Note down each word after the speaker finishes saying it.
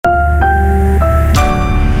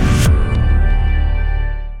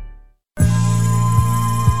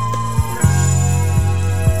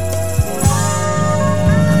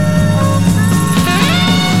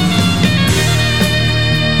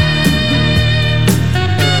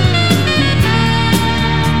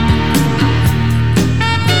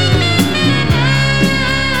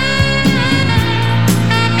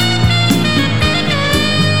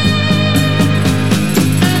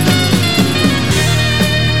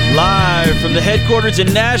live from the headquarters in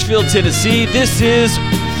Nashville, Tennessee. This is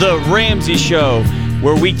The Ramsey Show,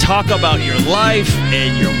 where we talk about your life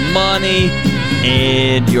and your money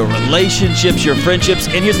and your relationships, your friendships.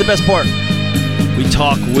 And here's the best part. We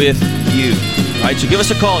talk with you. All right, so give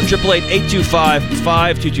us a call at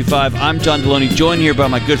 888-825-5225. I'm John Deloney, joined here by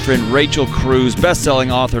my good friend Rachel Cruz, best-selling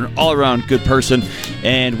author and all-around good person.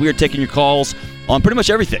 And we are taking your calls on pretty much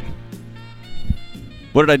everything.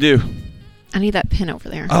 What did I do? I need that pin over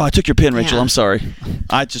there. Oh, I took your pin, Rachel. Yeah. I'm sorry.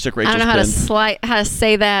 I just took Rachel's pin. I don't know how to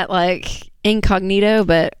say that like incognito,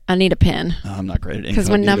 but I need a pin. Oh, I'm not great at incognito. Because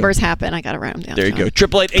when numbers happen, I got to write them down. There you go.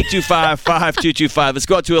 888-825-5225. Let's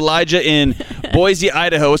go out to Elijah in Boise,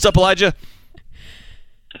 Idaho. What's up, Elijah?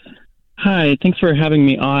 Hi, thanks for having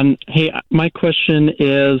me on. Hey, my question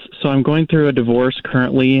is, so I'm going through a divorce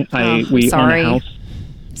currently. We own a house.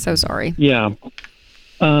 So sorry. Yeah.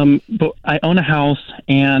 But I own a house,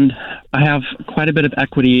 and I have quite a bit of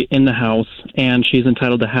equity in the house, and she's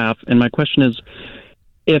entitled to half. And my question is,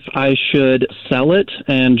 if I should sell it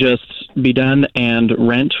and just be done and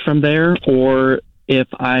rent from there, or if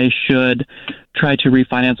I should try to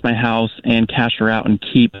refinance my house and cash her out and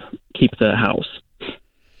keep the house.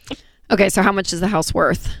 Okay, so how much is the house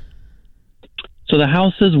worth? So the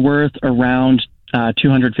house is worth around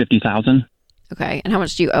 $250,000. Okay, and how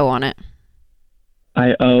much do you owe on it?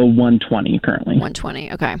 I owe $120 currently.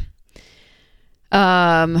 $120. Okay.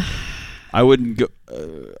 I wouldn't go.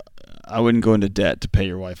 I wouldn't go into debt to pay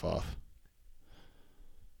your wife off.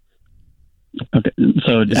 Okay,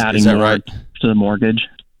 so adding that more right? to the mortgage.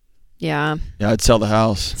 Yeah. Yeah, I'd sell the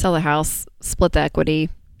house. Sell the house, split the equity,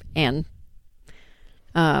 and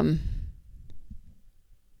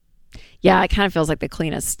yeah, it kind of feels like the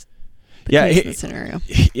cleanest. Scenario.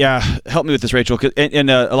 Yeah, help me with this, Rachel. And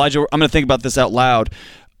Elijah, I'm going to think about this out loud.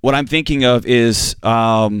 What I'm thinking of is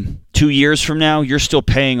 2 years from now, you're still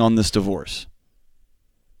paying on this divorce.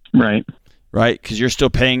 Right. Right? Because you're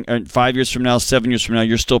still paying 5 years from now, 7 years from now,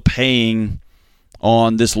 you're still paying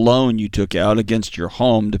on this loan you took out against your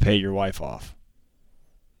home to pay your wife off.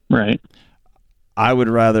 Right. I would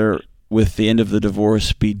rather, with the end of the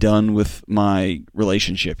divorce, be done with my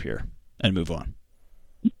relationship here and move on.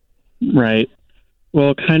 Right.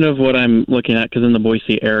 Well, kind of what I'm looking at, because in the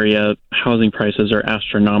Boise area, housing prices are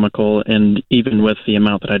astronomical, and even with the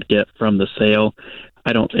amount that I'd get from the sale,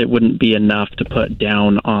 it wouldn't be enough to put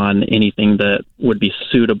down on anything that would be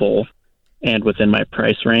suitable and within my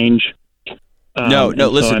price range. No,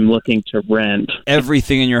 listen. So I'm looking to rent.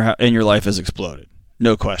 Everything in your life has exploded,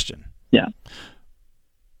 no question. Yeah.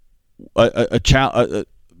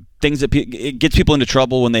 Things that it gets people into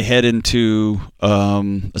trouble when they head into a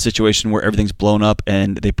situation where everything's blown up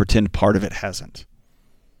and they pretend part of it hasn't.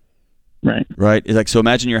 Right. Right. It's like, so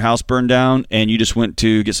imagine your house burned down and you just went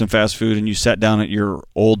to get some fast food and you sat down at your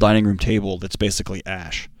old dining room table that's basically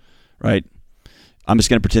ash. Right. I'm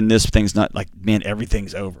just going to pretend this thing's not like, man,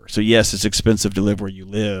 everything's over. So yes, it's expensive to live where you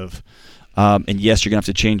live. And yes, you're going to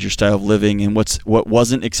have to change your style of living, and what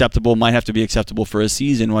wasn't acceptable might have to be acceptable for a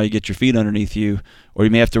season while you get your feet underneath you, or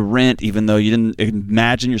you may have to rent even though you didn't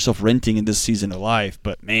imagine yourself renting in this season of life.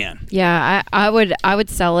 But man. Yeah, I would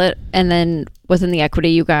sell it, and then within the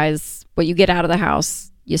equity, you guys, what you get out of the house,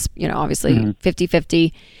 obviously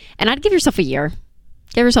 50-50, and I'd give yourself a year.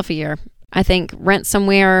 Give yourself a year. I think rent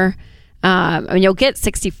somewhere. You'll get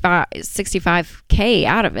 $65K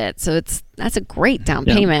out of it, so that's a great down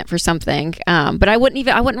payment for something. But I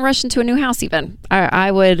wouldn't rush into a new house. Even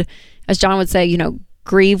I would, as John would say,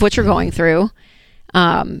 grieve what you're going through,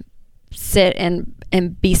 sit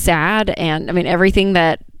and be sad, and everything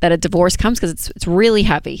that a divorce comes, because it's really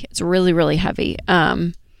heavy. It's really, really heavy.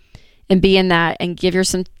 And be in that, and give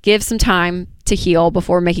some time to heal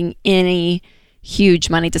before making any huge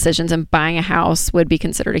money decisions, and buying a house would be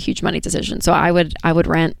considered a huge money decision. So I would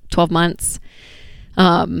rent 12 months.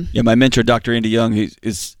 My mentor, Dr. Andy Young, he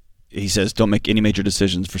says don't make any major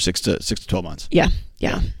decisions for 6 to 12 months. Yeah.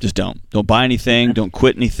 Just don't buy anything. Don't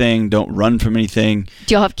quit anything. Don't run from anything.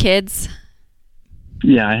 Do y'all have kids?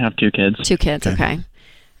 Yeah, I have 2 kids. 2 kids. Okay.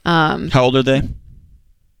 How old are they? 2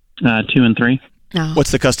 and 3. Oh. What's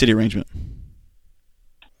the custody arrangement?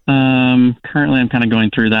 Currently I'm kind of going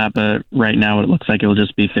through that, but right now it looks like it will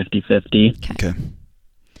just be 50-50. Okay.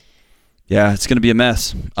 Yeah, it's going to be a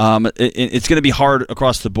mess. It's going to be hard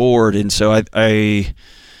across the board, and so I'm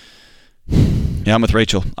with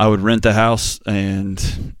Rachel. I would rent the house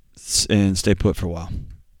and stay put for a while.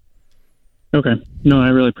 Okay. No, I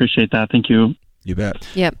really appreciate that. Thank you. You bet.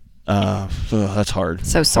 Yep. That's hard.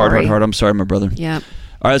 So sorry. Hard. I'm sorry, my brother. Yeah.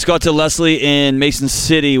 All right, let's go out to Leslie in Mason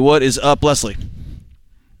City. What is up, Leslie?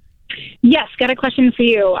 Yes, got a question for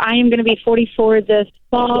you. I am going to be 44 this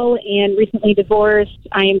fall and recently divorced.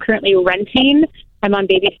 I am currently renting. I'm on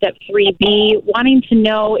baby step 3B, wanting to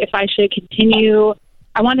know if I should continue.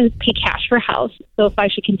 I want to pay cash for a house, so if I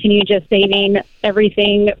should continue just saving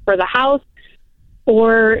everything for the house,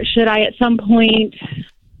 or should I at some point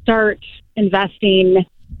start investing?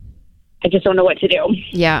 I just don't know what to do.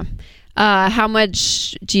 Yeah. How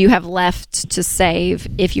much do you have left to save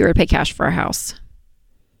if you were to pay cash for a house?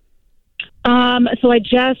 So I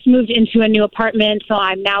just moved into a new apartment, so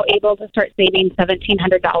I'm now able to start saving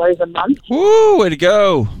 $1,700 a month. Woo, way to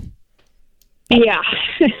go. Yeah.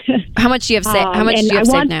 How much do you have saved? How much do you have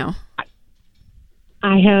saved now?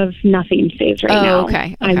 I have nothing saved right now.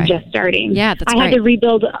 Okay. I'm just starting. Yeah, that's I great. had to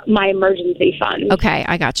rebuild my emergency fund. Okay,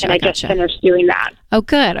 I got you. And I just finished doing that. Oh,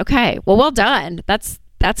 good. Okay. Well done. That's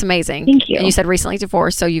amazing. Thank you. And you said recently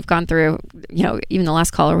divorced, so you've gone through, even the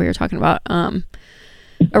last caller we were talking about,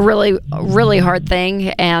 a really hard thing,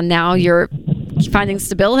 and now you're finding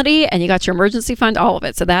stability, and you got your emergency fund, all of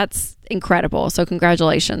it. So that's incredible. So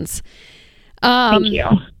congratulations. Thank you.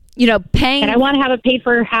 Paying, and I want to have a paid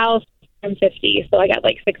for house. I'm 50, so I got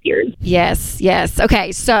like 6 years. Yes.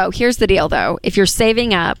 Okay, so here's the deal, though. If you're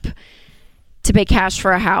saving up to pay cash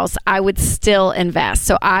for a house, I would still invest.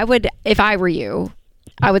 So I would, if I were you,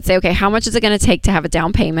 I would say, okay, how much is it going to take to have a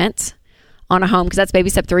down payment on a home? Because that's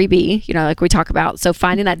baby step 3B, like we talk about. So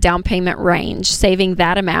finding that down payment range, saving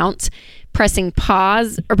that amount, pressing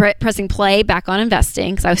pause or pressing play back on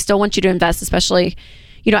investing, because I still want you to invest, especially,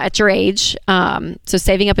 at your age. So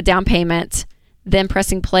saving up a down payment, then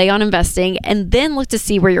pressing play on investing, and then look to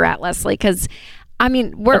see where you're at, Leslie. Because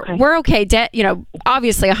we're okay. Debt,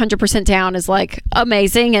 obviously 100% down is like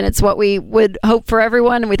amazing, and it's what we would hope for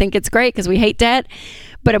everyone, and we think it's great because we hate debt.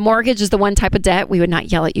 But a mortgage is the one type of debt we would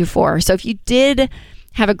not yell at you for. So if you did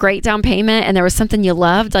have a great down payment and there was something you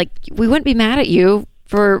loved, like, we wouldn't be mad at you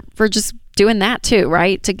for just doing that too,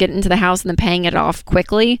 right? To get into the house and then paying it off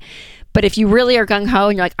quickly. But if you really are gung-ho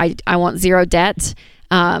and you're like, I want zero debt,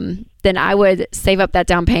 then I would save up that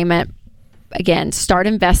down payment. Again, start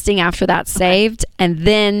investing after that's saved, and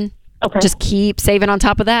then just keep saving on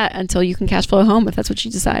top of that until you can cash flow home, if that's what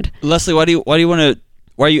you decide. Leslie, why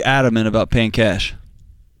are you adamant about paying cash?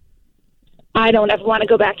 I don't ever want to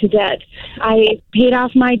go back to debt. I paid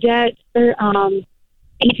off my debt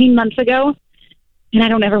 18 months ago, and I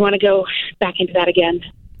don't ever want to go back into that again.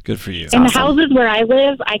 Good for you. In the houses where I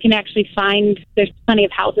live, I can actually find there's plenty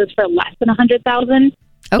of houses for less than $100,000.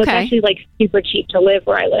 So it's actually like super cheap to live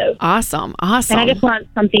where I live. Awesome. And I just want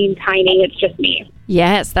something tiny. It's just me.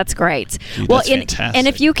 Yes, that's great. Dude, that's fantastic. And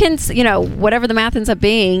if you can, whatever the math ends up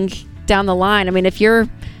being down the line, I mean, if you're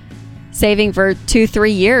saving for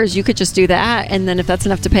 2-3 years, you could just do that. And then if that's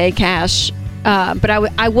enough to pay cash, but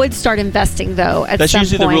I would start investing though. That's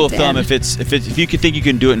usually the rule of thumb. If you could think you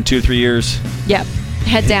can do it in 2-3 years. Yep.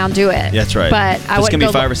 Head down, do it. That's right. But I wouldn't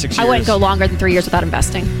go 5 or 6 years. I wouldn't go longer than 3 years without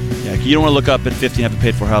investing. Yeah, you don't want to look up at 50 and have a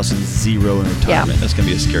paid for house and zero in retirement. Yeah. That's going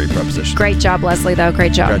to be a scary proposition. Great job, Leslie, though.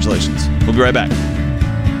 Great job. Congratulations. We'll be right back.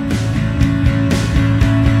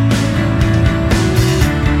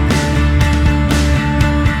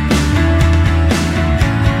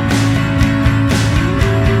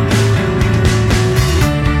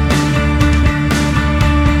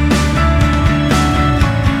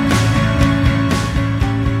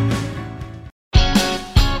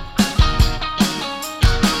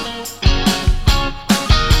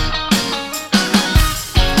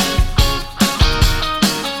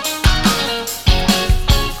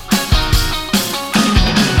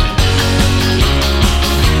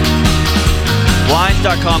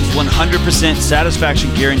 Blinds.com's 100%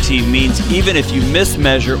 satisfaction guarantee means even if you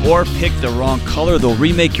mismeasure or pick the wrong color, they'll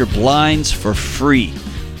remake your blinds for free.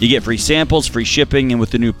 You get free samples, free shipping, and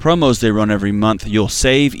with the new promos they run every month, you'll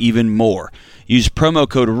save even more. Use promo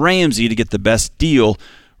code Ramsey to get the best deal.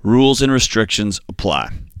 Rules and restrictions apply.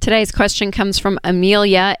 Today's question comes from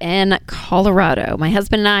Amelia in Colorado. My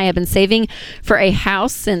husband and I have been saving for a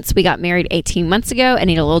house since we got married 18 months ago and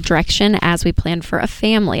need a little direction as we plan for a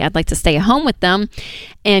family. I'd like to stay home with them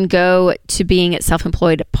and go to being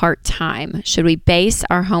self-employed part-time. Should we base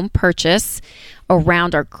our home purchase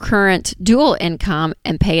around our current dual income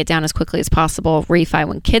and pay it down as quickly as possible, refi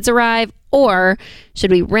when kids arrive? Or should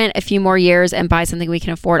we rent a few more years and buy something we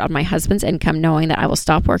can afford on my husband's income, knowing that I will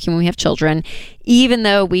stop working when we have children, even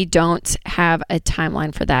though we don't have a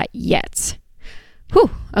timeline for that yet? Whew.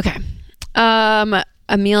 Okay.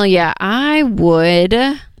 Amelia, I would,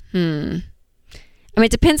 I mean,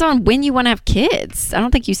 it depends on when you want to have kids. I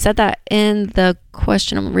don't think you said that in the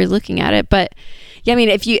question. I'm re-looking at it, but yeah, I mean,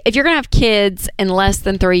 if you're going to have kids in less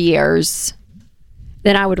than 3 years,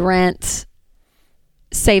 then I would rent,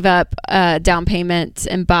 save up a down payment,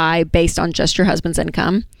 and buy based on just your husband's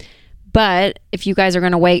income. But if you guys are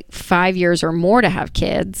going to wait 5 years or more to have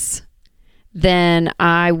kids, then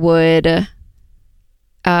I would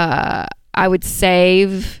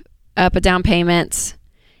save up a down payment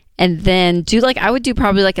and then I would do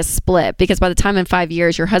probably like a split, because by the time in 5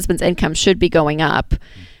 years, your husband's income should be going up.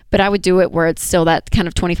 But I would do it where it's still that kind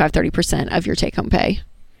of 25-30% of your take home pay.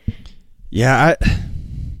 Yeah.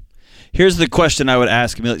 Here's the question I would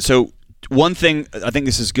ask, Amelia. So one thing, I think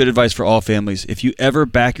this is good advice for all families. If you ever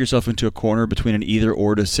back yourself into a corner between an either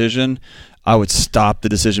or decision, I would stop the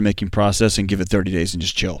decision-making process and give it 30 days and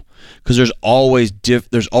just chill. Because there's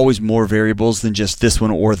always more variables than just this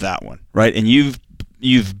one or that one, right? And you've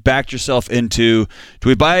backed yourself into, do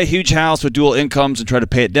we buy a huge house with dual incomes and try to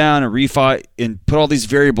pay it down and refi and put all these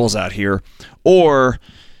variables out here? Or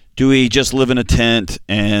do we just live in a tent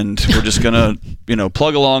and we're just going to,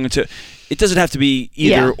 plug along into it? Doesn't have to be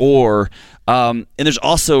either or. And there's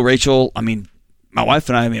also, Rachel, my wife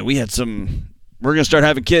and I, we had we're going to start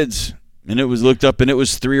having kids. And it was looked up and it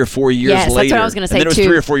was 3 or 4 years later. Yes, that's what I was going to say, and then it was too.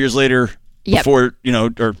 3 or 4 years later before,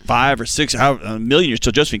 or 5 or 6, a million years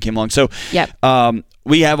till Josephine came along. So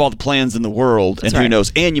we have all the plans in the world, That's and who right.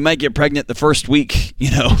 knows? And you might get pregnant the first week,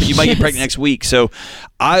 you might get pregnant next week. So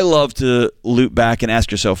I love to loop back and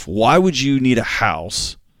ask yourself, why would you need a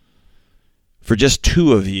house for just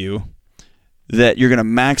 2 of you that you're going to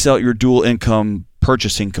max out your dual income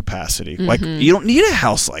purchasing capacity? Mm-hmm. Like, you don't need a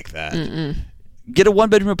house like that. Mm-mm. Get a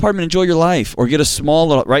 1-bedroom apartment, enjoy your life, or get a small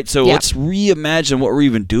little, right? So let's reimagine what we're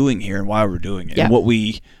even doing here and why we're doing it, and what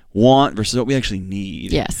we want versus what we actually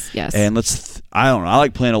need. Yes. And I don't know, I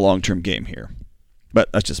like playing a long-term game here,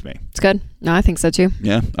 but that's just me. It's good. No, I think so too.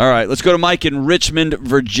 Yeah. All right, let's go to Mike in Richmond,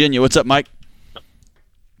 Virginia. What's up, Mike?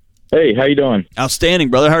 Hey, how you doing? Outstanding,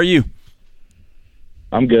 brother. How are you?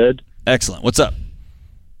 I'm good. Excellent. What's up?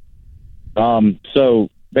 So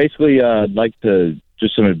basically, I'd like to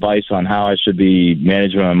just some advice on how I should be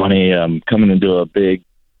managing my money. I'm coming into a big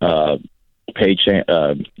pay change,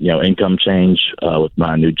 income change with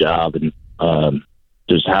my new job, and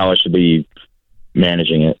just how I should be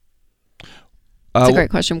managing it. That's a great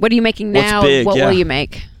question. What are you making now? Big? What will you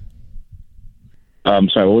make?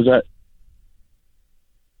 Sorry, what was that?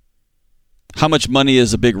 How much money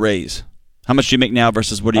is a big raise? How much do you make now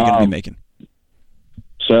versus what are you going to be making?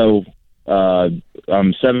 So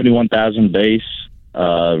I'm 71,000 base.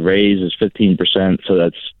 Raise is 15%, so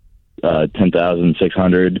that's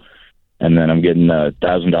 10,600, and then I'm getting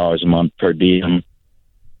 $1,000 a month per diem.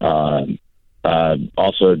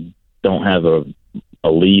 Also, don't have a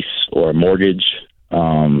lease or a mortgage.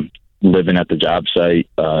 Living at the job site,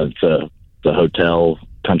 it's the hotel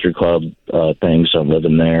country club thing, so I'm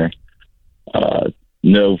living there.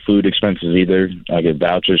 No food expenses either. I get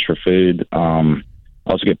vouchers for food.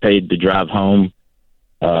 Also get paid to drive home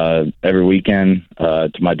every weekend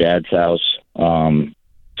to my dad's house.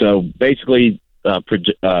 So basically,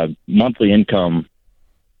 monthly income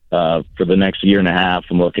for the next year and a half,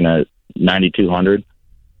 I'm looking at $9,200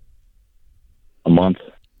 a month.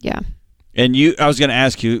 Yeah. And I was going to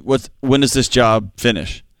ask you, when does this job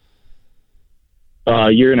finish? A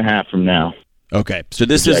year and a half from now. Okay, so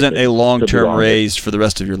this isn't a long-term raise for the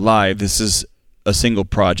rest of your life. This is a single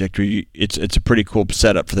project where it's a pretty cool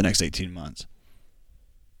setup for the next 18 months.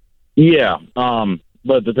 Yeah,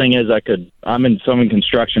 but the thing is, I'm in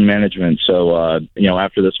construction management, so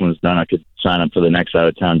after this one's done, I could sign up for the next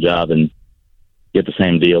out-of-town job and get the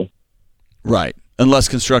same deal. Right, unless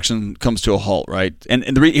construction comes to a halt, right? And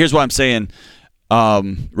here's why I'm saying,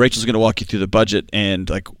 Rachel's going to walk you through the budget and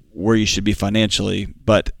like where you should be financially,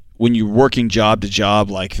 but when you're working job to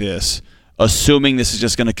job like this, assuming this is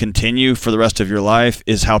just going to continue for the rest of your life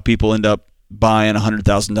is how people end up buying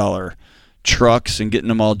 $100,000 trucks and getting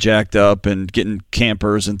them all jacked up and getting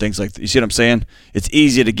campers and things like that. You see what I'm saying? It's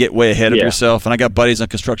easy to get way ahead of yourself. And I got buddies on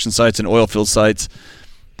construction sites and oil field sites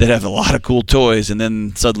that have a lot of cool toys, and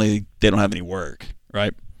then suddenly they don't have any work,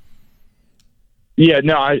 right? Yeah,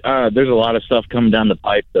 no, there's a lot of stuff coming down the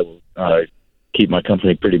pipe that will keep my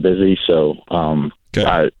company pretty busy. So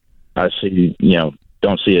I see,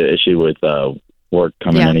 don't see an issue with work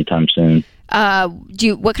coming anytime soon.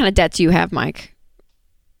 What kind of debt do you have, Mike?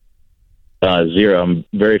 Zero. I'm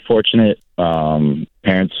very fortunate.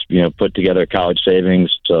 Parents, put together college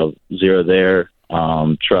savings, so zero there.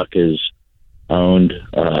 Truck is owned.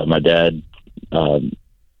 My dad,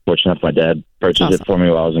 fortunate enough, my dad purchased it for me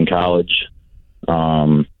while I was in college.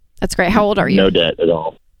 That's great. How old are you? No debt at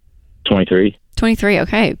all. 23. 23.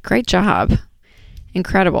 Okay, great job.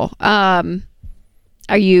 Incredible. Are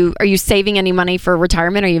you saving any money for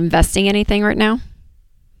retirement? Are you investing anything right now?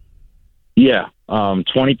 Yeah,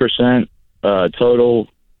 20% total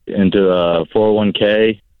into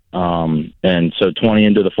 401k, and so 20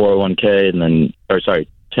 into the 401k, and then 10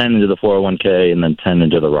 into the 401k, and then 10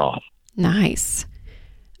 into the Roth. Nice.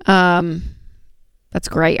 That's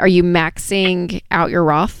great. Are you maxing out your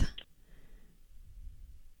Roth?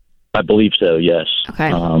 I believe so. Yes.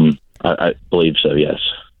 Okay. I believe so. Yes.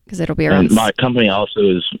 Because it'll be around. And my company also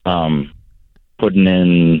is putting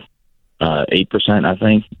in 8%, I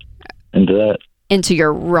think, into that. Into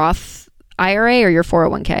your Roth IRA or your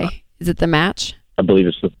 401k? Is it the match? I believe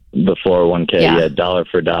it's the 401k. Yeah, dollar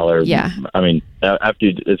for dollar. Yeah. I mean,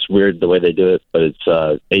 it's weird the way they do it, but it's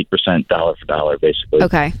 8% dollar for dollar, basically.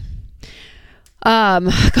 Okay.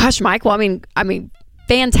 Gosh, Mike. Well, I mean,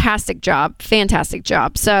 fantastic job.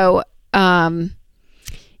 So,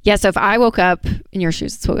 yeah. So if I woke up in your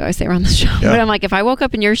shoes, that's what we always say around the show. Yeah. But I'm like, if I woke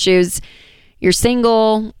up in your shoes, you're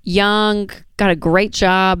single, young, got a great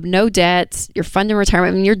job, no debt, you're funding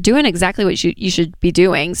retirement. I mean, you're doing exactly what you should be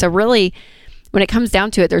doing. So really, when it comes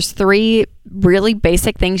down to it, there's 3 really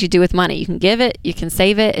basic things you do with money. You can give it, you can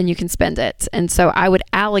save it, and you can spend it. And so I would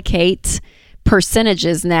allocate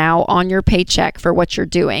percentages now on your paycheck for what you're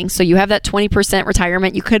doing. So you have that 20%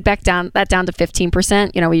 retirement. You could back down to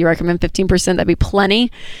 15%. You know, you recommend 15%. That'd be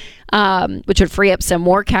plenty, which would free up some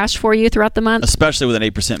more cash for you throughout the month. Especially with an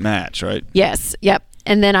 8% match, right? Yes. Yep.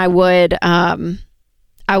 And then I would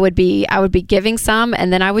be giving some,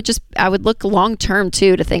 and then I would look long term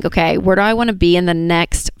too to think, okay, where do I want to be in the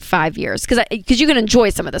next 5 years? Because you can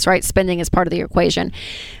enjoy some of this, right? Spending is part of the equation.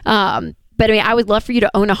 But I mean, I would love for you to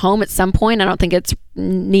own a home at some point. I don't think it's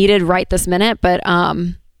needed right this minute, but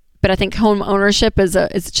I think home ownership is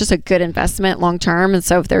just a good investment long term. And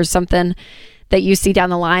so if there's something that you see down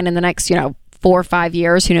the line in the next 4 or 5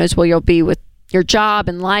 years, who knows where you'll be with your job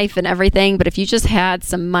and life and everything. But if you just had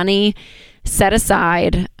some money set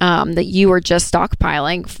aside that you were just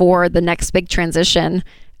stockpiling for the next big transition,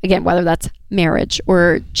 again, whether that's marriage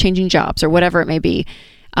or changing jobs or whatever it may be,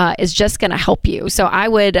 is just going to help you. So I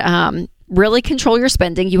would really control your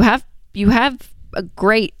spending. You have a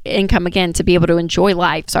great income, again, to be able to enjoy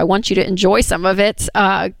life. So I want you to enjoy some of it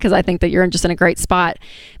because I think that you're just in a great spot.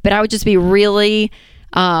 But I would just be really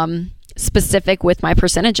specific with my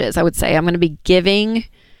percentages. I would say I'm going to be giving,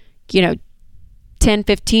 10,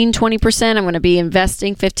 15, 20%. I'm going to be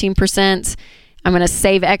investing 15%. I'm going to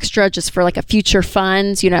save extra just for like a future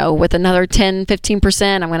fund, with another 10,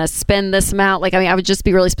 15%. I'm going to spend this amount. I would just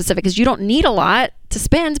be really specific because you don't need a lot to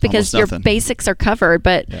spend because your basics are covered,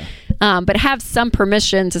 but have some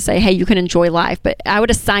permission to say, hey, you can enjoy life. But I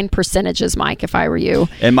would assign percentages, Mike, if I were you.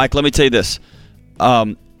 And Mike, let me tell you this.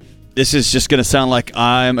 This is just going to sound like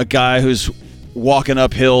I'm a guy who's walking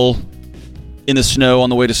uphill in the snow on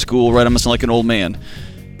the way to school, right? I'm going to sound like an old man.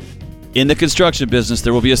 In the construction business,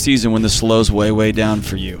 there will be a season when the slow's way, way down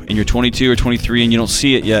for you. And you're 22 or 23 and you don't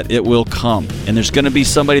see it yet. It will come. And there's going to be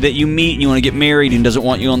somebody that you meet and you want to get married and doesn't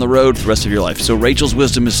want you on the road for the rest of your life. So Rachel's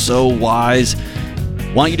wisdom is so wise.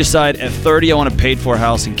 Why don't you decide at 30, I want a paid for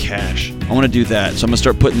house in cash. I want to do that. So I'm going to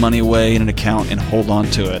start putting money away in an account and hold on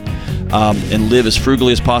to it. And live as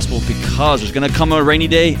frugally as possible because there's going to come a rainy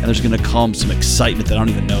day and there's going to come some excitement that I don't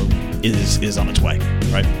even know is on its way,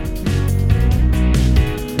 right?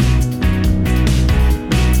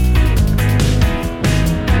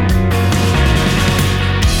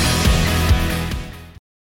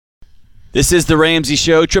 This is the Ramsey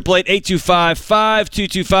Show,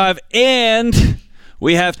 888-825-5225, and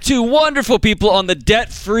we have 2 wonderful people on the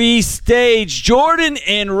debt-free stage, Jordan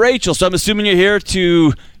and Rachel. So I'm assuming you're here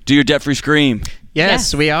to do your debt-free scream.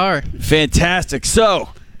 Yes, we are. Fantastic. So,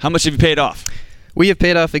 how much have you paid off? We have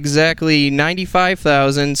paid off exactly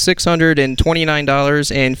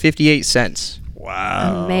 $95,629.58.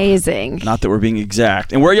 Wow. Amazing. Not that we're being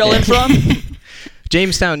exact. And where are y'all in from?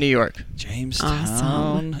 Jamestown, New York. Jamestown,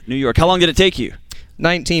 awesome. New York. How long did it take you?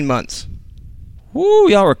 19 months. Woo,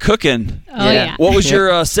 y'all were cooking. Oh, yeah. What was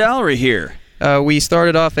your salary here? We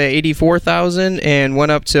started off at $84,000 and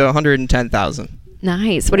went up to $110,000.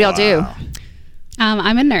 Nice. What do y'all do?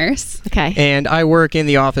 I'm a nurse. Okay. And I work in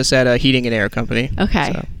the office at a heating and air company.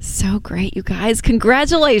 Okay. So great, you guys.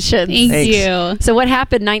 Congratulations. Thanks. You. So what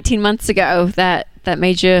happened 19 months ago that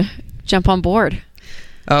made you jump on board?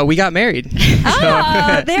 We got married.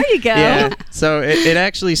 Oh, there you go. Yeah. So it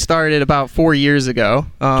actually started about 4 years ago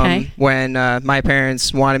when my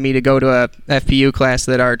parents wanted me to go to a FPU class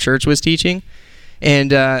that our church was teaching.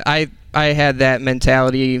 And I had that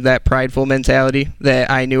mentality, that prideful mentality that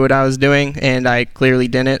I knew what I was doing, and I clearly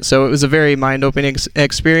didn't. So it was a very mind-opening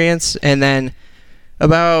experience. And then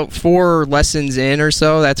About 4 lessons in or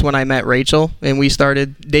so, that's when I met Rachel, and we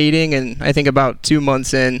started dating. And I think about 2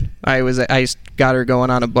 months in, I got her going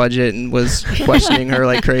on a budget and was questioning her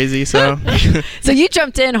like crazy. So you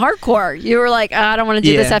jumped in hardcore. You were like, I don't want to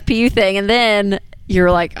do this FPU thing, and then you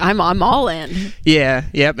were like, I'm all in. Yeah.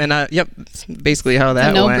 Yep. And it's basically how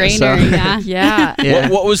that no went. No-brainer. So. Yeah. Yeah.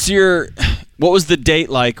 What was the date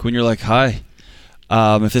like when you're like, hi?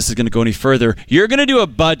 If this is going to go any further, you're going to do a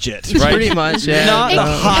budget, right? Pretty much, yeah. Not the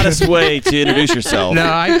hottest way to introduce yourself. No,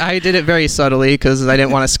 I did it very subtly because I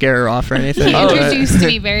didn't want to scare her off or anything. He introduced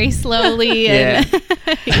me very slowly. And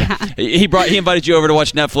He invited you over to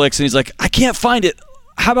watch Netflix, and he's like, I can't find it.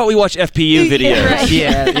 How about we watch FPU videos? Right.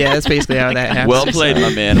 Yeah, that's basically how that happened. Well played,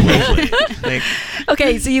 my man. Well played.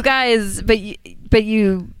 Okay, so you guys, but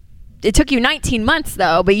you. It took you 19 months,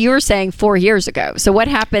 though, but you were saying 4 years ago. So what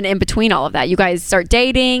happened in between all of that? You guys start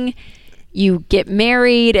dating, you get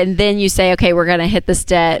married, and then you say, okay, we're going to hit this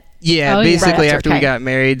debt. Yeah, basically after we got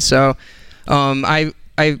married. So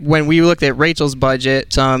when we looked at Rachel's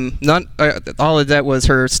budget, all of that was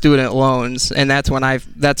her student loans, and that's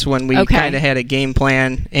when we kind of had a game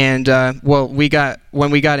plan. And when we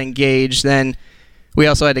got engaged, then we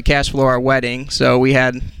also had to cash flow our wedding, so we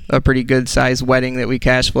had a pretty good sized wedding that we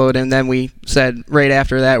cash flowed, and then we said right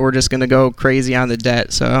after that we're just going to go crazy on the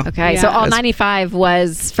debt. So so all 95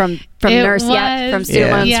 was from nurse, from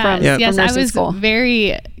student loans, from nursing I was school.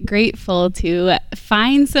 Very grateful to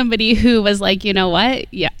find somebody who was like, you know what,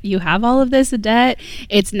 you have all of this debt,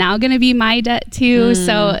 it's now going to be my debt too.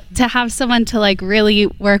 So to have someone to like really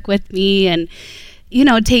work with me and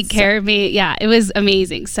take care of me. Yeah, it was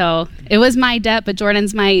amazing. So it was my debt, but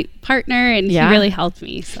Jordan's my partner, and he really helped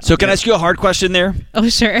me. So can I ask you a hard question there? Oh,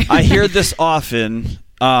 sure. I hear this often,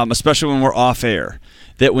 especially when we're off air,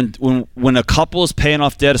 that when a couple is paying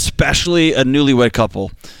off debt, especially a newlywed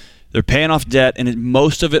couple, they're paying off debt, and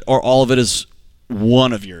most of it or all of it is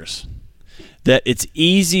one of yours. That it's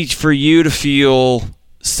easy for you to feel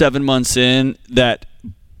 7 months in that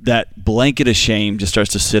blanket of shame just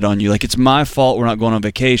starts to sit on you. Like, it's my fault we're not going on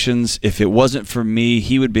vacations. If it wasn't for me,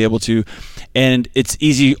 he would be able to. And it's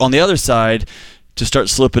easy on the other side to start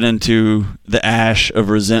slipping into the ash of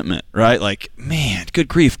resentment, right? Like, man, good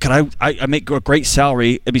grief. Could I make a great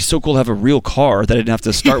salary. It'd be so cool to have a real car that I didn't have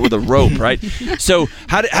to start with a rope, right? So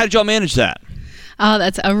how did y'all manage that? Oh,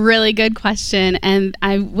 that's a really good question. And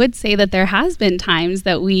I would say that there has been times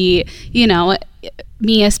that we,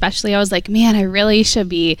 me especially, I was like, man, I really should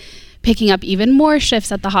be picking up even more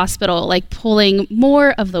shifts at the hospital, like pulling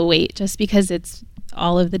more of the weight just because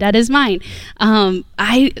all of the debt is mine. All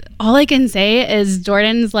I can say is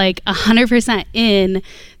Jordan's like 100% in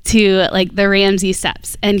to like the Ramsey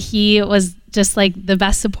steps, and he was just like the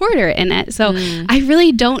best supporter in it. So I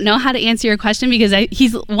really don't know how to answer your question because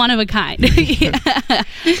he's one of a kind.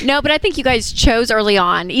 No, but I think you guys chose early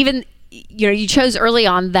on, even you chose early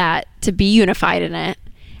on that to be unified in it,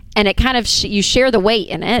 and it kind of you share the weight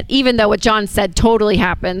in it, even though what John said totally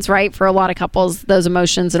happens, right? For a lot of couples, those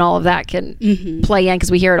emotions and all of that can play in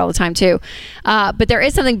because we hear it all the time too. But there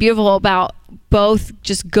is something beautiful about both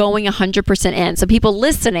just going 100% in. So people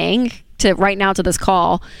listening to right now to this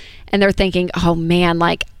call, and they're thinking, oh man,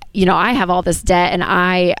 like, I have all this debt, and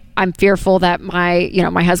I'm fearful that my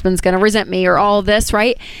husband's going to resent me or all of this,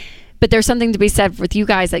 right? But there's something to be said with you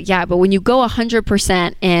guys that, but when you go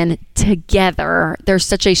 100% in together, there's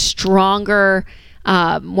such a stronger,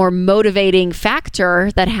 more motivating factor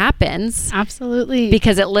that happens. Absolutely.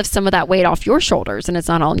 Because it lifts some of that weight off your shoulders and it's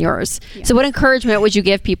not on yours. Yeah. So what encouragement would you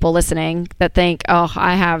give people listening that think, oh,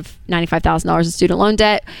 I have $95,000 in student loan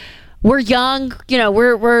debt? We're young,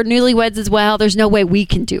 we're newlyweds as well. There's no way we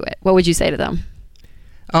can do it. What would you say to them?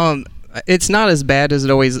 It's not as bad as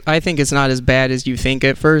I think it's not as bad as you think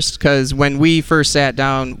at first, because when we first sat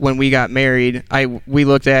down, when we got married, we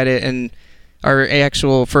looked at it, and our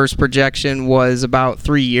actual first projection was about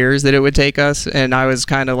 3 years that it would take us, and I was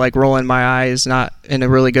kind of like rolling my eyes, not in a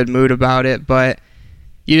really good mood about it, but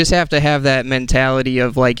you just have to have that mentality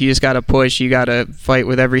of like, you just got to push, you got to fight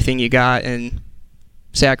with everything you got, and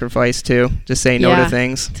sacrifice too, just say no to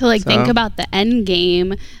things, to like think about the end game.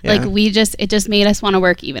 Like it just made us want to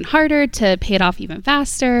work even harder to pay it off even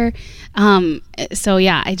faster.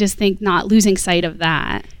 I just think not losing sight of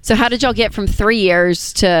that. So how did y'all get from 3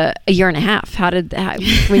 years to a year and a half?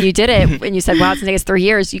 When you did it, when you said, wow, it's gonna take us 3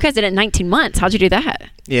 years, you guys did it in 19 months. How'd you do that?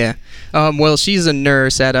 Well, she's a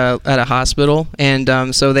nurse at a hospital,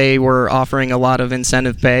 and so they were offering a lot of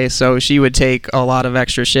incentive pay, so she would take a lot of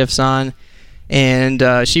extra shifts on. And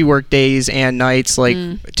she worked days and nights, like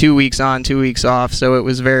 2 weeks on, 2 weeks off. So it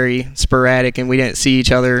was very sporadic, and we didn't see each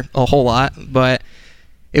other a whole lot. But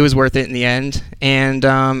it was worth it in the end. And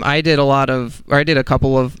I did a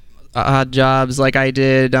couple of odd jobs. Like I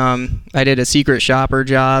did a secret shopper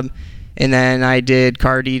job, and then I did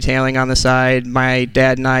car detailing on the side. My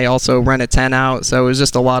dad and I also rent a tent out, so it was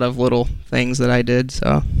just a lot of little things that I did.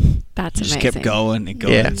 So that's amazing. Just kept going and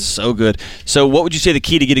going. Yeah. It's so good. So what would you say the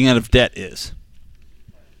key to getting out of debt is?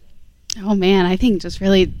 Oh man, I think just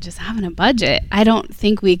having a budget. I don't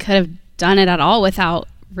think we could have done it at all without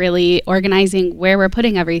really organizing where we're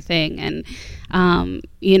putting everything. And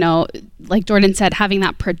like Jordan said, having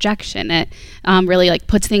that projection, it really like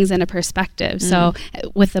puts things into perspective. So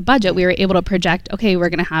with the budget, we were able to project, okay, we're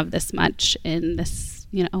going to have this much in this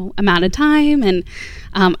amount of time. And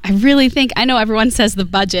I really think, I know everyone says the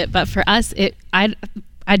budget, but for us,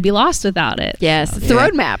 I'd be lost without it. Yes, it's the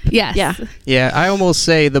roadmap. Yes. Yeah, I almost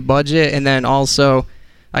say the budget, and then also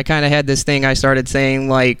I kind of had this thing I started saying,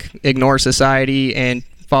 like, ignore society and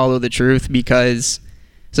follow the truth, because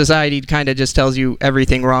society kind of just tells you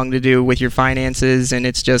everything wrong to do with your finances, and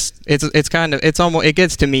it gets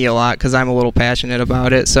to me a lot because I'm a little passionate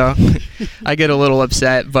about it, so I get a little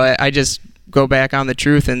upset, but I just go back on the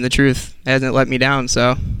truth, and the truth hasn't let me down,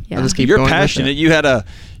 so I'll just keep going. You're passionate. You had a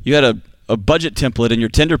budget template in your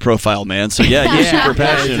Tinder profile, man. So yeah, you're super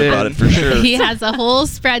passionate about it for sure. He has a whole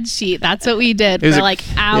spreadsheet. That's what we did for like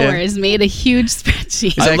hours. Yeah. Made a huge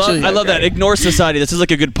spreadsheet. I love that. Ignore society. This is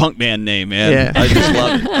like a good punk band name, man. Yeah. I just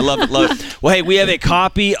love it. I love it. Well, hey, we have a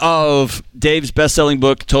copy of Dave's best-selling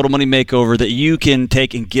book, Total Money Makeover, that you can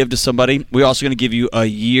take and give to somebody. We're also going to give you a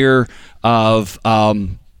year of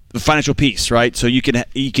financial peace, right? So you can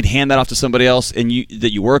hand that off to somebody else and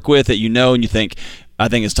that you work with, that you know, and you think, I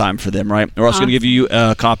think it's time for them, right? We're also going to give you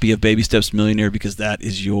a copy of Baby Steps Millionaire, because that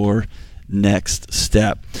is your next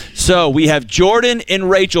step. So we have Jordan and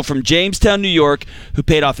Rachel from Jamestown, New York, who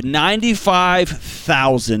paid off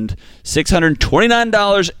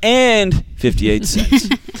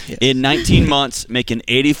 $95,629.58 in 19 months, making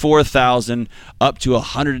 $84,000 up to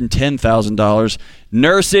 $110,000.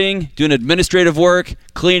 Nursing, doing administrative work,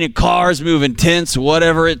 cleaning cars, moving tents,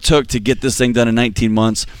 whatever it took to get this thing done in 19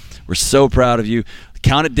 months. We're so proud of you.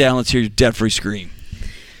 Count it down. Let's hear your debt-free scream.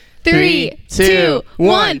 3, 2,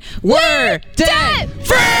 1. We're debt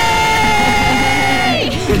free!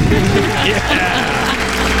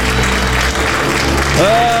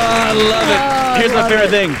 I love it. Here's my favorite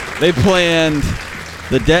thing. They planned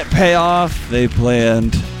the debt payoff. They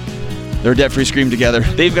planned their debt-free scream together.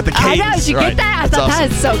 They've got the cadence. I know. Did you get that? That's awesome.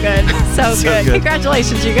 That is so good. So good.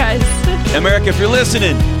 Congratulations, you guys. America, if you're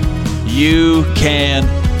listening, you can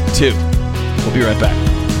too. We'll be right back.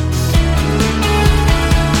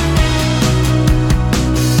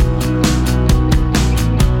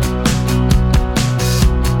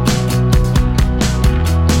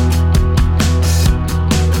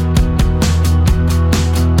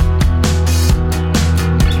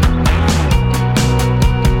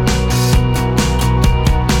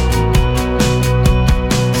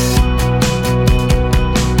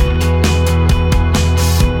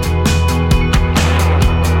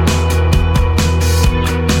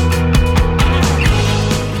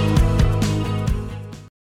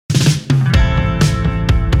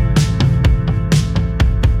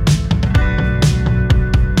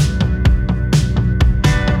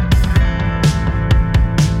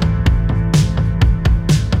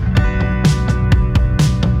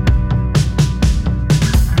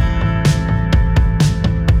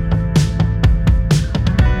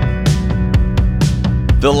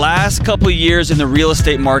 The last couple of years in the real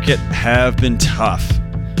estate market have been tough.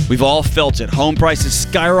 We've all felt it. Home prices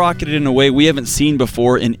skyrocketed in a way we haven't seen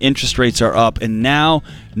before, and interest rates are up. And now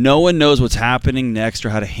no one knows what's happening next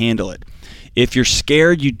or how to handle it. If you're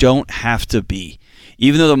scared, you don't have to be.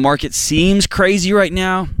 Even though the market seems crazy right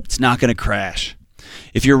now, it's not going to crash.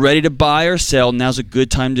 If you're ready to buy or sell, now's a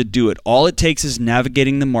good time to do it. All it takes is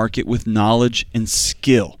navigating the market with knowledge and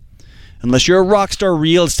skill. Unless you're a rock star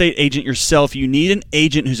real estate agent yourself, you need an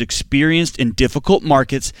agent who's experienced in difficult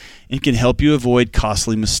markets and can help you avoid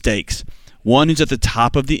costly mistakes. One who's at the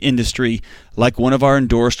top of the industry, like one of our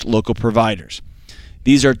endorsed local providers.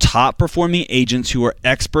 These are top-performing agents who are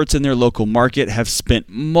experts in their local market, have spent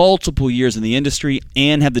multiple years in the industry,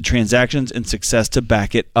 and have the transactions and success to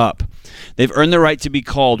back it up. They've earned the right to be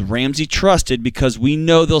called Ramsey Trusted because we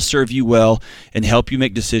know they'll serve you well and help you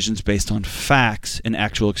make decisions based on facts and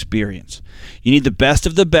actual experience. You need the best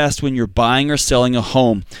of the best when you're buying or selling a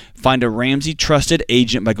home. Find a Ramsey Trusted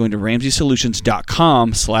agent by going to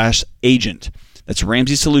RamseySolutions.com/agent. That's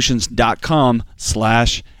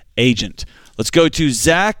RamseySolutions.com/agent. Let's go to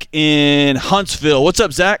Zach in Huntsville. What's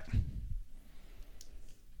up, Zach?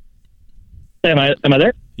 Hey, am I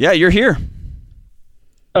there? Yeah, you're here.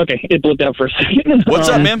 Okay, it blipped out for a second. What's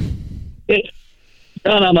up, man?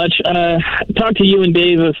 Not much. Talked to you and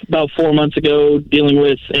Dave about 4 months ago dealing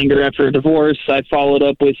with anger after a divorce. I followed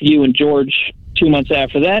up with you and George 2 months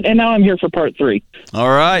after that, and now I'm here for part 3. All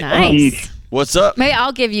right. Nice. What's up? Maybe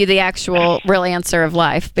I'll give you the actual real answer of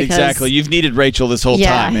life. Because, exactly. You've needed Rachel this whole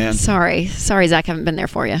time, man. Sorry, Zach. I haven't been there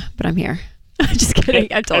for you, but I'm here. Just kidding.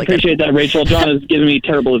 I'm totally I appreciate that, Rachel. John is giving me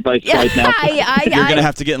terrible advice right now. You're going to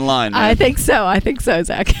have to get in line, man. I think so,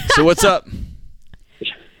 Zach. So what's up?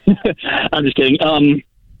 I'm just kidding.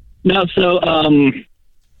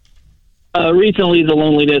 Recently the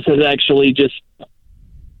loneliness has actually just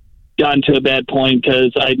gotten to a bad point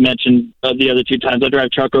because I mentioned the other 2 times I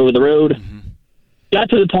drive truck over the road. Mm-hmm. Got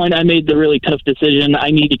to the point I made the really tough decision.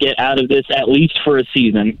 I need to get out of this at least for a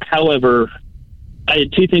season. However, I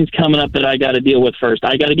had 2 things coming up that I got to deal with first.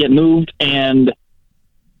 I got to get moved, and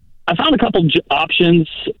I found a couple options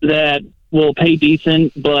that will pay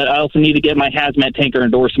decent, but I also need to get my hazmat tanker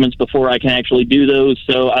endorsements before I can actually do those.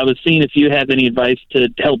 So I was seeing if you have any advice to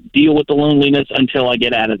help deal with the loneliness until I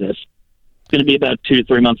get out of this. It's going to be about 2 to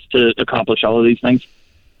 3 months to accomplish all of these things.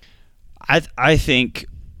 I think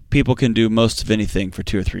people can do most of anything for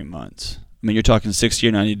 2 or 3 months. I mean, you're talking 60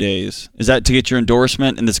 or 90 days. Is that to get your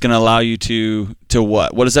endorsement, and it's going to allow you to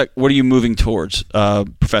what? What is that? What are you moving towards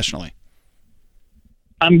professionally?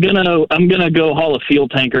 I'm gonna go haul a fuel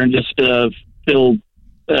tanker and just fill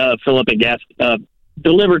up a gas,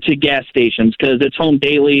 deliver to gas stations because it's home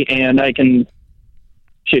daily, and I can.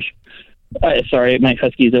 Shush. Sorry, my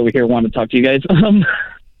huskies over here want to talk to you guys.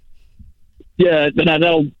 Yeah, but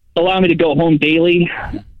that'll allow me to go home daily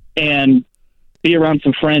and be around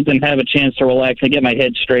some friends and have a chance to relax and get my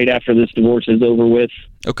head straight after this divorce is over with.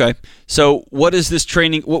 Okay. So what is this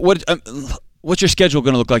training? What's your schedule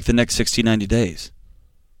going to look like the next 60, 90 days?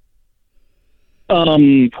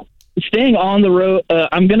 Staying on the road.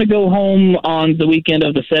 I'm going to go home on the weekend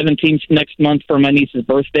of the 17th next month for my niece's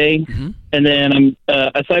birthday. Mm-hmm. And then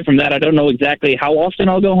aside from that, I don't know exactly how often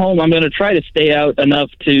I'll go home. I'm going to try to stay out enough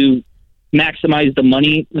to maximize the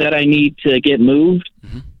money that I need to get moved.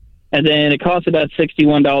 Mm-hmm. And then it costs about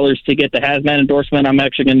 $61 to get the hazmat endorsement. I'm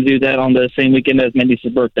actually going to do that on the same weekend as my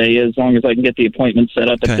niece's birthday, as long as I can get the appointment set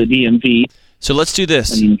up at the DMV. So let's do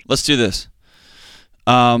this.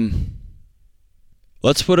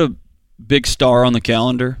 Let's put a big star on the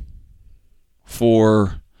calendar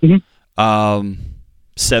for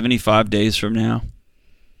 75 days from now.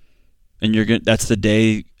 And that's the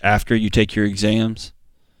day after you take your exams.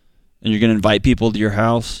 And you're going to invite people to your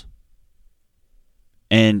house.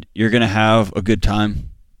 And you're going to have a good time.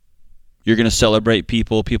 You're going to celebrate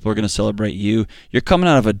people. People are going to celebrate you. You're coming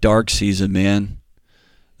out of a dark season, man.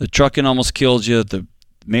 The trucking almost killed you. The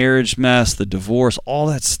marriage mess, the divorce, all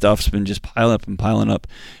that stuff's been just piling up.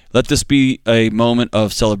 Let this be a moment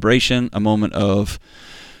of celebration, a moment of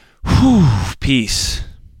peace,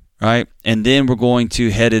 right? And then we're going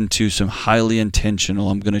to head into some highly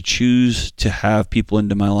intentional. I'm going to choose to have people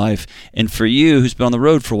into my life. And for you, who's been on the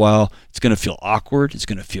road for a while, it's going to feel awkward. It's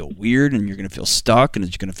going to feel weird, and you're going to feel stuck, and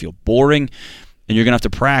it's going to feel boring. And you're going to have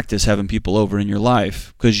to practice having people over in your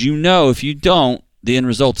life because if you don't, the end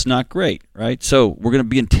result's not great, right? So we're going to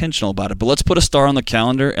be intentional about it. But let's put a star on the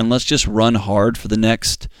calendar, and let's just run hard for the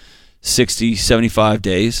next 60, 75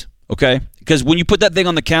 days, okay? Because when you put that thing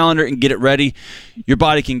on the calendar and get it ready, your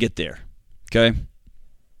body can get there, okay?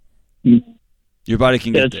 Your body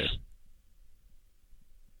can get there.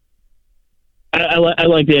 I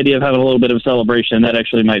like the idea of having a little bit of a celebration. That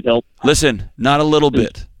actually might help. Listen, not a little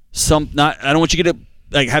bit. I don't want you to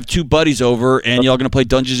have 2 buddies over and y'all going to play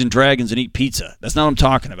Dungeons and Dragons and eat pizza. That's not what I'm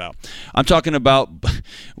talking about. I'm talking about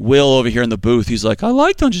Will over here in the booth. He's like, I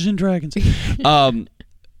like Dungeons and Dragons. No,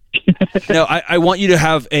 I want you to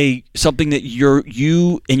have something that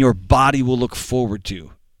you and your body will look forward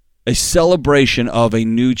to. A celebration of a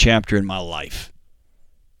new chapter in my life.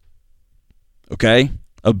 Okay?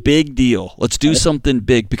 A big deal. Let's do something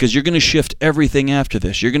big because you're going to shift everything after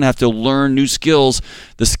this. You're going to have to learn new skills,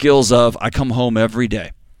 the skills of I come home every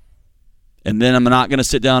day. And then I'm not going to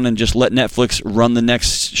sit down and just let Netflix run the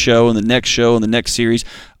next show and the next show and the next series.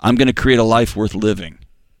 I'm going to create a life worth living.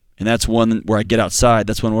 And that's one where I get outside.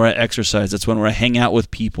 That's one where I exercise. That's one where I hang out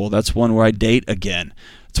with people. That's one where I date again.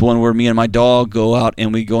 It's one where me and my dog go out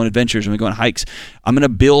and we go on adventures and we go on hikes. I'm going to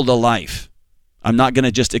build a life. I'm not going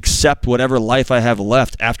to just accept whatever life I have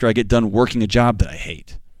left after I get done working a job that I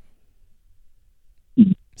hate.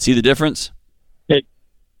 See the difference?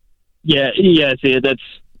 Yeah, see, that's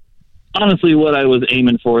honestly what I was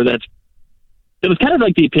aiming for. It was kind of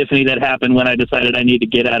like the epiphany that happened when I decided I need to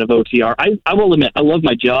get out of OTR. I will admit, I love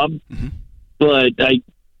my job, but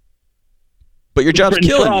But your job's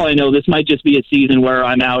killing For all you. I know, this might just be a season where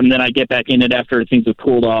I'm out and then I get back in it after things have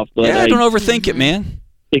cooled off. But Yeah, don't overthink it, man.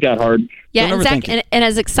 It got hard. Yeah, Don't and Zach, overthink it. and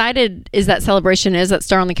as excited as that celebration is, that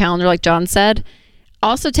star on the calendar, like John said,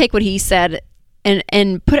 also take what he said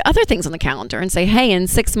and put other things on the calendar and say, hey, in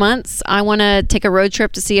 6 months, I want to take a road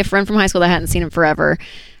trip to see a friend from high school that I hadn't seen in forever.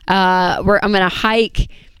 I'm going to hike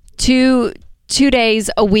 2 days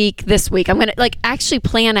a week this week. I'm going to like actually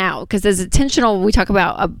plan out, because as intentional we talk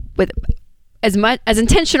about with as much as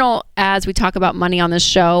intentional as we talk about money on this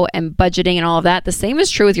show and budgeting and all of that, the same is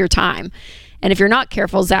true with your time. And if you're not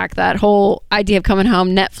careful, Zach, that whole idea of coming home,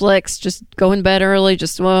 Netflix, just go in bed early,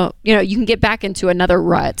 you can get back into another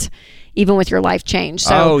rut, even with your life change.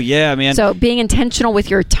 So, yeah, man. So being intentional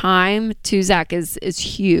with your time, too, Zach, is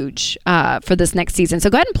huge for this next season.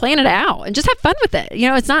 So go ahead and plan it out and just have fun with it.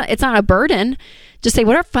 It's not a burden. Just say,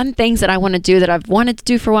 what are fun things that I want to do that I've wanted to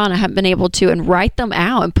do for a while and I haven't been able to, and write them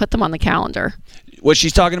out and put them on the calendar. What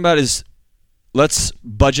she's talking about is, let's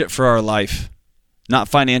budget for our life. Not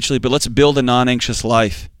financially, but let's build a non-anxious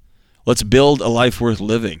life. Let's build a life worth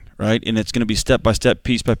living, right? And it's going to be step by step,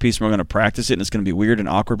 piece by piece, and we're going to practice it, and it's going to be weird and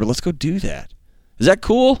awkward, but let's go do that. Is that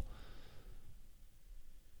cool?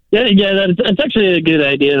 Yeah, that's actually a good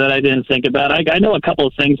idea that I didn't think about. I know a couple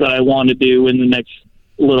of things that I want to do in the next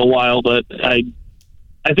little while, but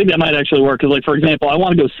I think that might actually work. Because, like, for example, I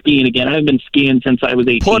want to go skiing again. I haven't been skiing since I was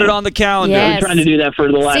 18. Put it on the calendar. Yes. I've been trying to do that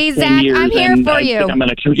for the last 10 Zach, years. I'm here and for I you. think I'm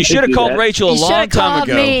gonna You should have do called that. Rachel a You long should have time called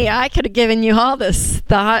ago. me. I could have given you all this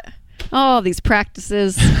thought. Oh, these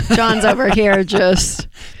practices. John's over here just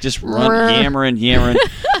yammering.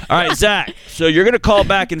 All right, Zach. So you're going to call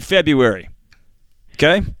back in February.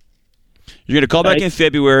 Okay? You're going to call back in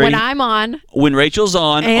February. when I'm on. When Rachel's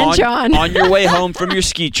on. And John. On your way home from your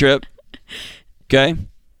ski trip. Okay?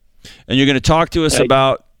 And you're going to talk to us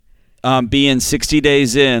about being 60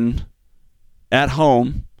 days in at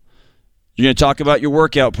home. You're going to talk about your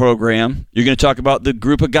workout program. You're going to talk about the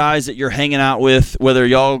group of guys that you're hanging out with, whether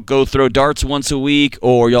y'all go throw darts once a week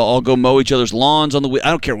or y'all all go mow each other's lawns on the week. I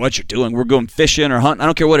don't care what you're doing. We're going fishing or hunting. I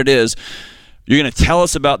don't care what it is. You're going to tell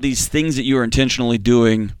us about these things that you are intentionally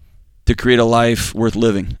doing to create a life worth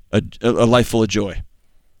living, a life full of joy.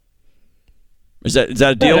 Is that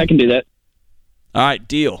a deal? Yeah, I can do that. All right,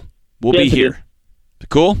 deal. We'll be here.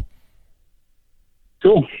 Cool?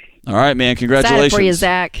 Cool. All right, man. Congratulations. Excited for you,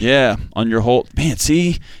 Zach. Yeah, on your whole... Man,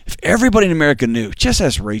 see? If everybody in America knew, just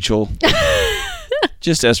ask Rachel.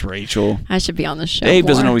 Just ask Rachel. I should be on the show. Dave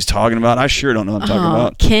doesn't more. know what he's talking about. I sure don't know what I'm talking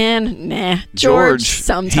about. Ken, nah. George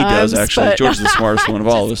sometimes. He does, actually. but- George's the smartest one of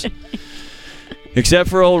all of us. Except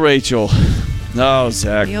for old Rachel. Oh,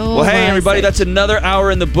 Zach. Well, hey, everybody, that's another hour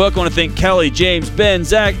in the book. I want to thank Kelly, James, Ben,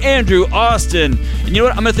 Zach, Andrew, Austin. And you know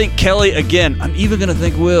what? I'm going to thank Kelly again. I'm even going to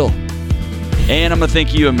thank Will. And I'm going to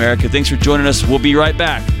thank you, America. Thanks for joining us. We'll be right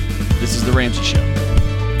back. This is The Ramsey Show.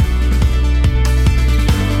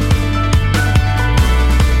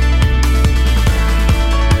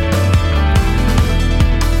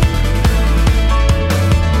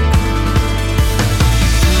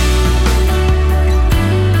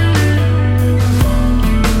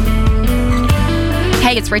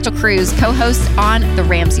 Hey, it's Rachel Cruz, co-host on The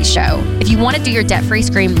Ramsey Show. If you want to do your debt-free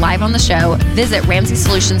scream live on the show, visit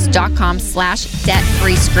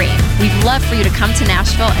RamseySolutions.com/debt-free scream. We'd love for you to come to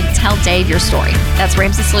Nashville and tell Dave your story. That's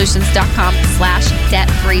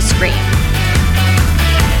RamseySolutions.com/debt-free scream.